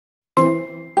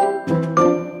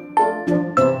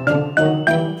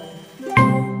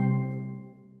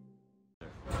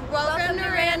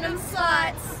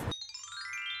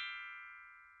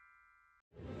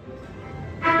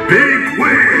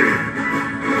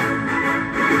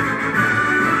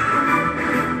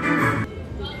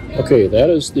Okay, that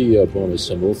is the bonus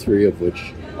symbol, 3 of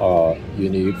which you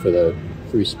need for the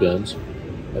free spins.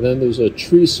 And then there's a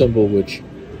tree symbol which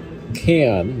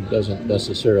doesn't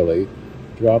necessarily,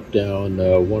 drop down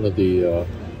one of the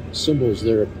symbols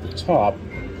there at the top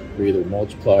for either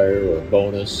multiplier or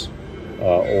bonus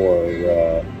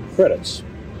or credits.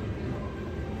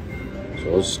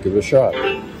 So let's give it a shot.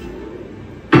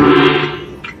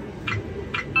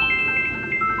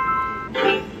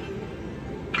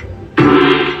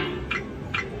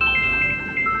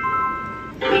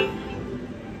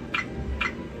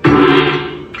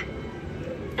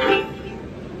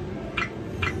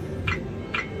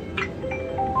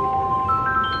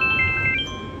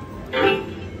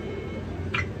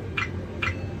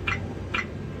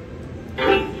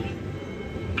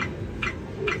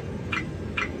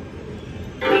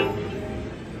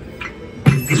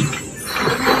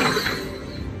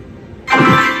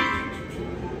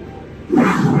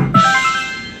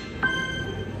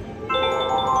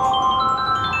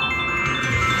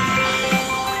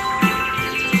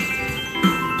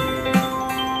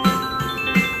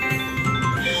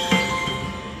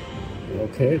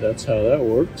 Okay, that's how that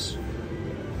works.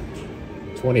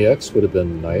 20x would have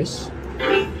been nice.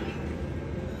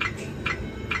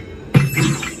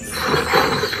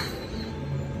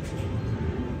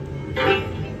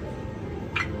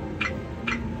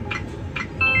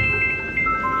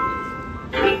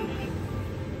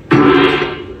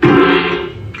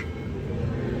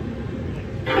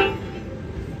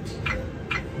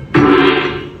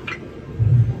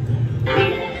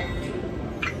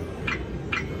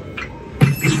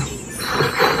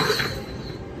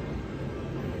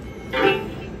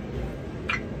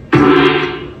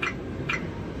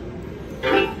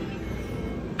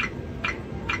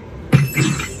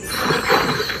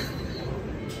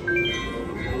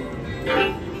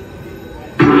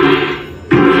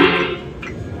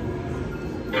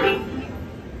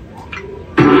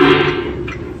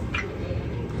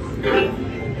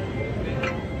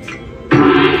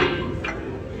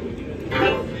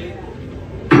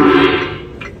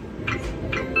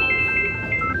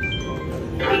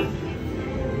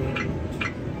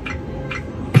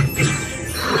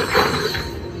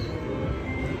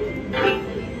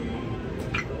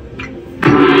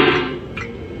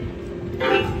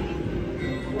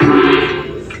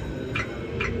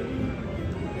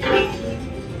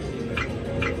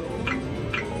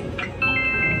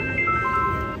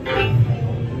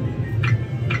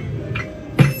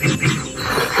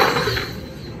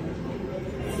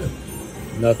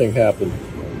 Nothing happened.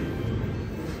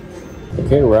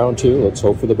 Okay, round 2. Let's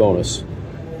hope for the bonus.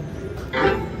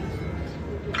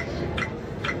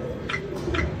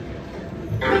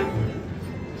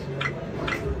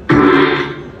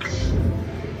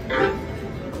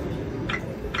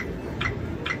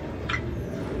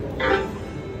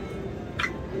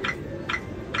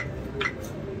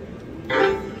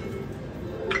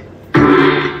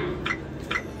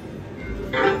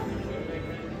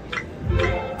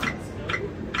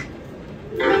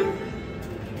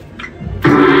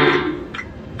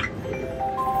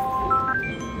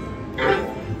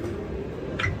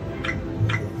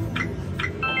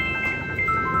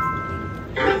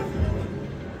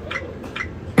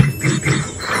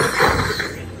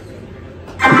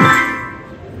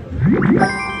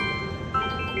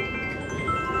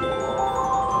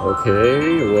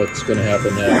 Okay, what's going to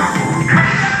happen now?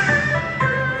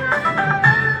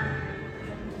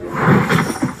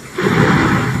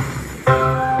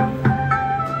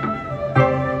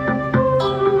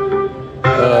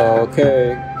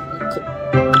 Okay,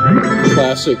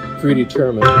 classic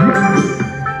predetermined.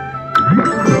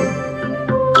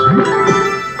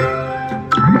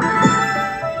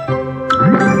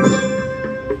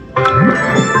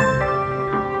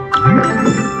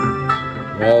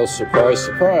 Well, surprise,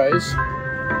 surprise.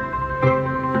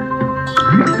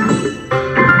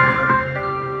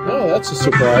 Oh, that's a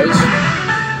surprise.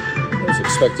 I was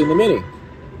expecting the mini.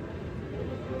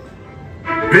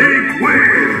 Big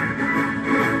win!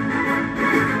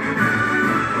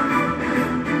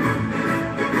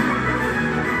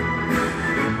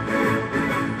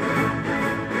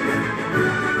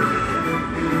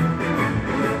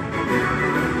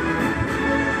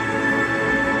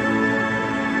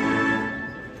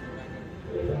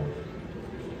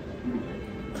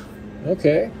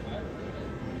 Okay.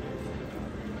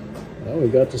 Well, we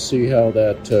got to see how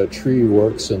that tree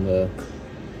works and the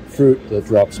fruit that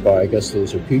drops by. I guess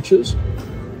those are peaches.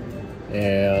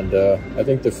 And I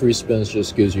think the free spins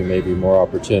just gives you maybe more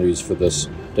opportunities for this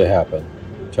to happen.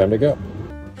 Time to go.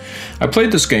 I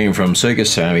played this game from Sega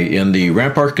Sammy in the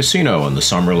Rampart Casino in the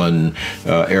Summerlin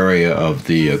area of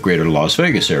the greater Las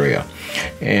Vegas area.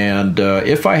 And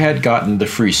if I had gotten the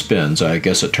free spins, I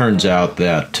guess it turns out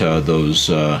that those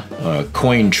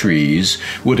coin trees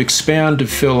would expand to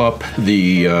fill up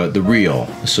the reel.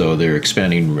 So they're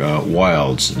expanding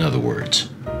wilds, in other words.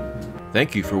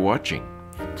 Thank you for watching.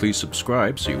 Please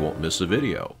subscribe so you won't miss a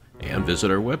video, and visit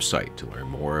our website to learn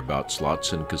more about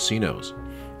slots and casinos.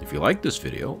 If you like this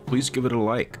video, please give it a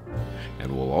like,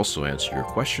 and we'll also answer your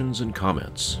questions and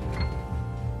comments.